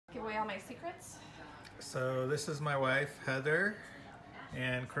all my secrets. So this is my wife, Heather,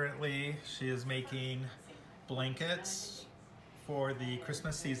 and currently she is making blankets for the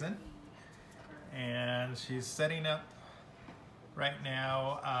Christmas season. And she's setting up right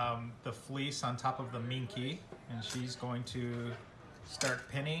now the fleece on top of the Minky, and she's going to start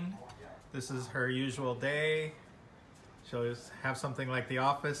pinning. This is her usual day. She'll just have something like The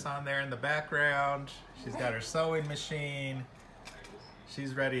Office on there in the background. She's got her sewing machine.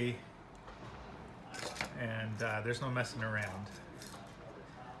 She's ready, and there's no messing around.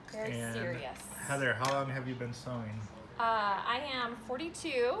 Very serious. Heather, how long have you been sewing? I am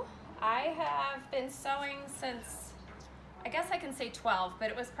 42. I have been sewing since, I guess I can say 12, but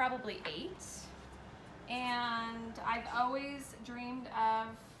it was probably 8. And I've always dreamed of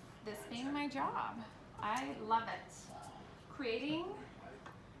this being my job. I love it. Creating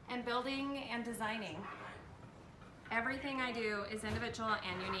and building and designing. Everything I do is individual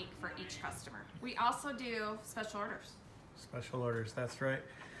and unique for each customer. We also do special orders. Special orders, that's right.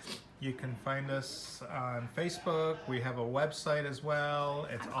 You can find us on Facebook. We have a website as well.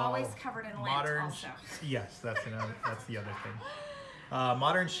 It's I'm all always covered in modern. lint also. Yes, that's the other thing.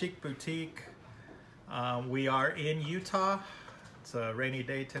 Modern Chicq Boutique. We are in Utah. It's a rainy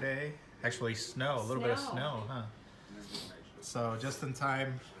day today. Actually, snow, a little bit of snow, huh? So just in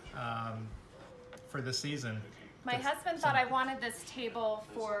time for the season. My husband thought I wanted this table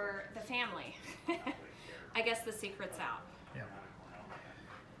for the family. I guess the secret's out. Yeah.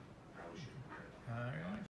 All right.